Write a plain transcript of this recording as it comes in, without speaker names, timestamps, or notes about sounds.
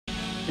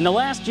In the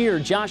last year,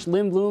 Josh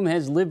Lindblom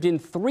has lived in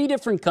 3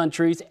 different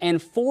countries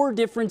and 4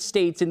 different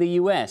states in the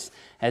U.S.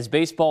 As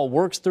baseball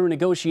works through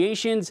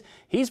negotiations,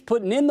 he's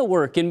putting in the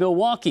work in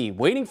Milwaukee,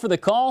 waiting for the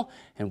call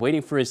and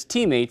waiting for his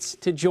teammates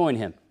to join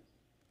him.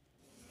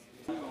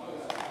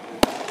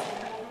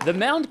 The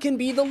mound can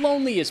be the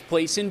loneliest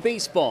place in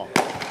baseball.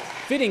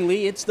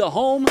 Fittingly, it's the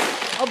home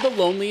of the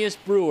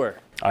loneliest Brewer.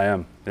 I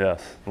am,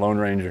 yes, Lone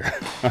Ranger.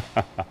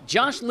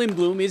 Josh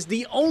Lindblom is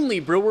the only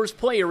Brewers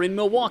player in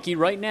Milwaukee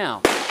right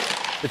now.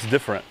 It's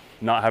different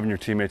not having your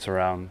teammates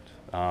around,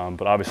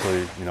 but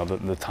obviously, you know,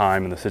 the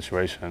time and the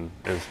situation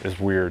is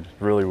weird,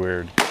 really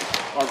weird.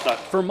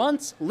 For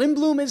months,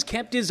 Lindblom has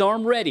kept his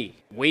arm ready,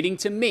 waiting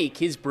to make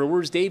his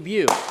Brewers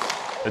debut.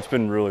 It's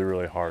been really,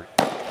 really hard.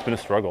 It's been a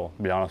struggle,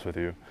 to be honest with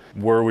you.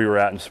 Where we were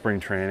at in spring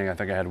training, I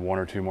think I had 1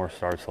 or 2 more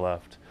starts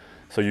left.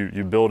 So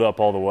you build up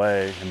all the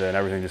way, and then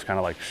everything just kind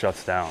of like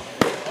shuts down.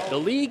 The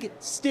league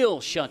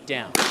still shut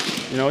down.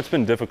 You know, it's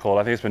been difficult.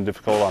 I think it's been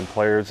difficult on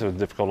players. It was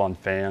difficult on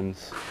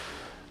fans.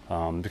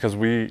 Because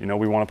we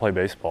want to play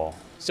baseball.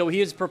 So he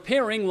is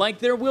preparing like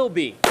there will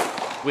be.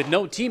 With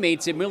no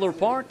teammates at Miller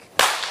Park,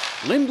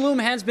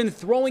 Lindblom has been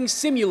throwing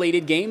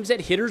simulated games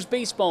at Hitters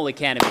Baseball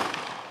Academy.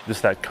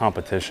 Just that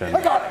competition,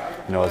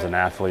 you know, as an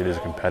athlete, as a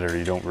competitor,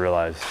 you don't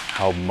realize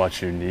how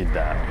much you need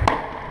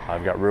that.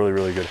 I've got really,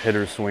 really good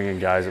hitters, swinging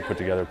guys that put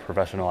together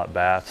professional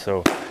at-bats,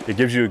 so it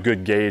gives you a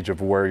good gauge of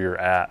where you're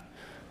at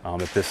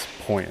this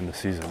point in the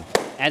season.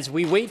 As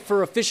we wait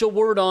for official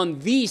word on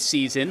the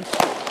season,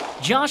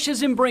 Josh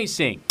is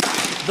embracing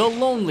the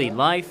lonely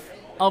life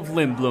of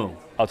Lindblom.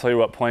 I'll tell you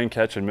what, playing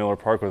catch in Miller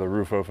Park with a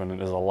roof open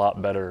is a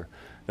lot better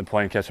than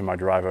playing catch in my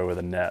driveway with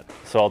a net.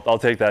 So I'll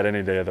take that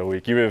any day of the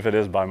week, even if it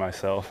is by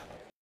myself.